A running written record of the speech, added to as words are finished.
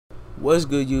What's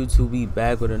good, YouTube? We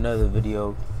back with another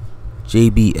video.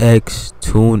 JBX,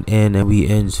 tune in and we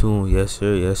in tune. Yes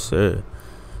sir, yes sir.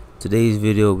 Today's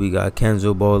video we got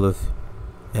Kenzo Balla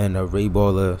and a Rayy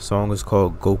Balla. Song is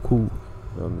called Goku. You know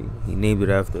what I mean? He named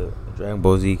it after a Dragon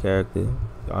Ball Z character.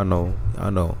 Y'all know.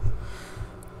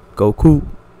 Goku.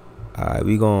 Alright,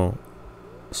 we gonna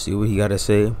see what he gotta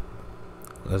say.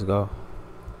 Let's go.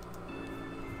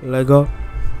 Let go.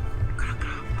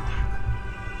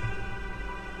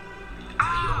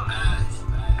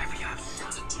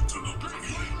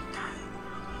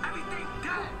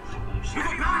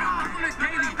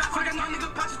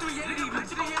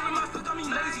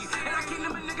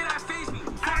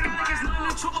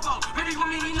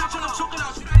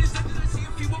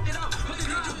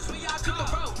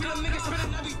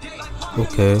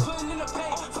 Okay.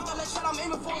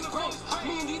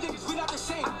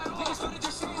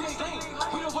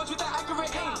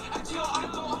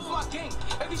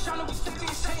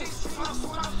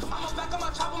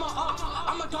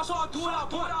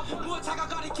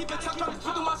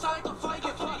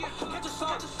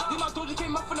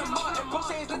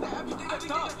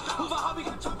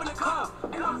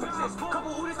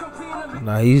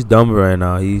 Nah, he's dumb right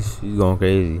now. He's going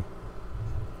crazy.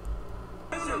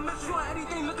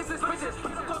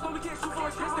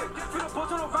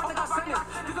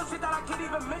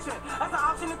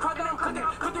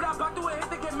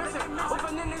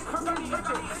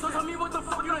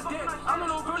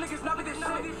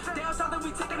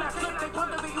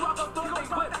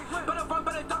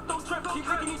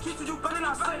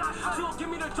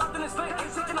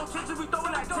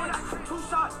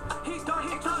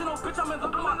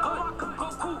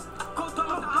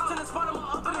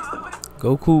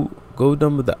 Goku, go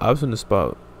dumb with the ops in the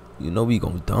spot. You know we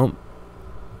gon' dump.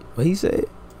 What he said?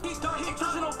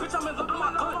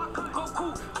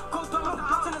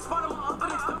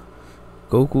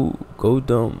 Goku, go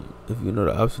dumb if you know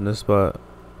the ops in the spot.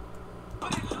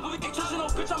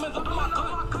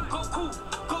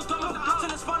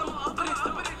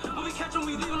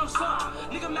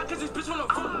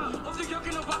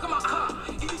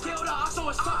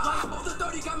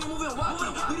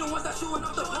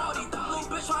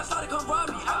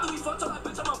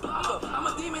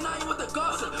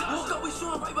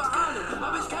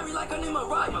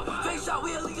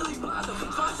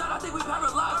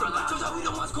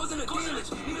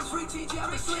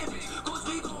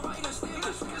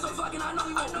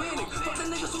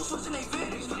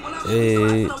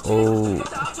 Hey, oh.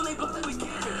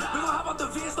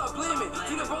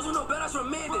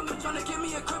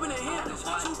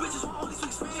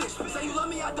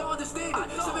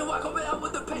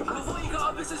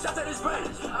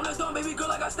 I'm just doing baby girl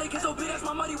like I stay Kenzo, that's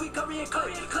my money, we curry and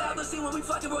clay. Clear out the scene when we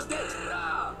fucking rotate.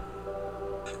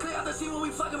 Clear out the scene when we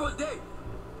fucking rotate.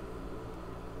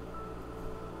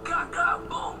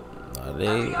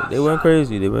 Nah, they went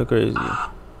crazy, they went crazy.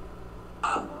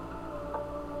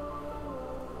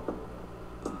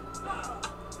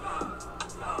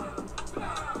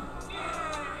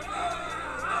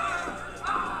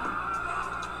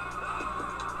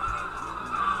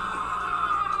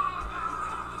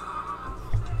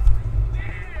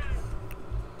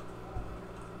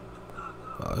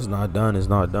 It's not done, it's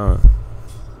not done.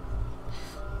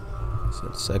 It's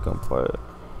the second part.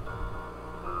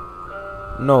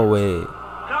 No way.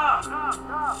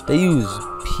 They use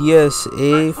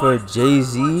PSA for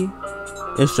Jay-Z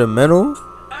instrumental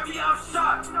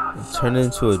and turn it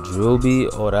into a drill beat.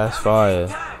 Oh, that's fire.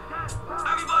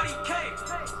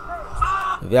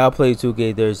 If y'all play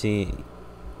 2K13,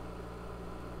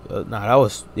 nah, that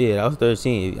was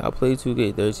 13. If y'all play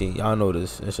 2K13, y'all know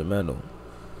this instrumental.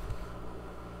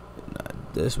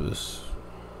 This was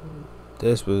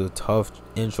a tough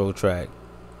intro track.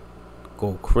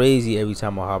 Go crazy every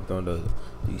time I hopped on the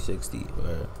 360.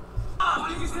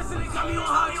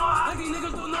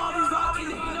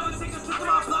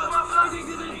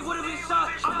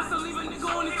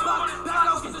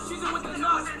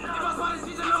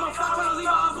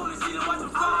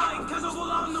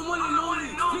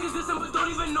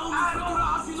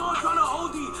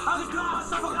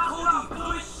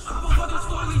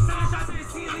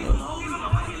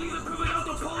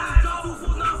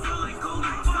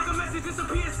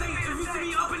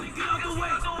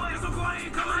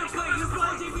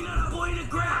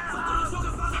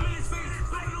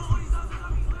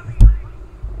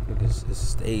 It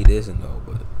stayed isn't though,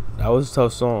 but that was a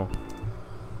tough song.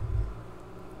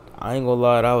 I ain't gonna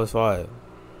lie, that was fire.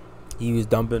 He was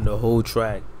dumping the whole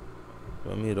track.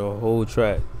 I mean, the whole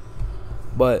track.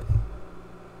 But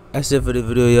that's it for the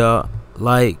video, y'all.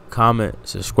 Like, comment,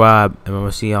 subscribe, and I'm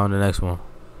gonna see y'all on the next one.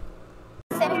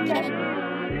 This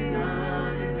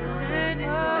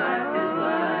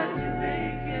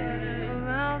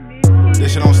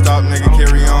shit don't stop, nigga,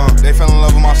 carry on. They fell in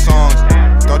love with my songs.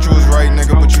 Thought you was right,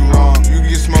 nigga, but you wrong. You can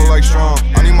get smoked like strong.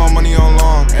 I need more money on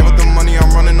long. Ain't with the money,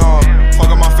 I'm running off. Fuck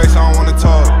up my face, I don't wanna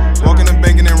talk. Walk in the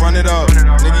bank and then run it up.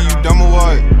 Nigga, you dumb or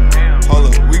what?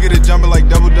 Hold up, we get it jumping like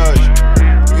double dutch.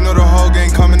 You know the whole gang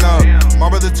coming up. My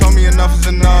brother told me enough is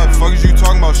enough. Fuck is you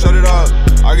talking about, shut it up.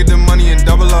 I get the money and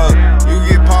double up.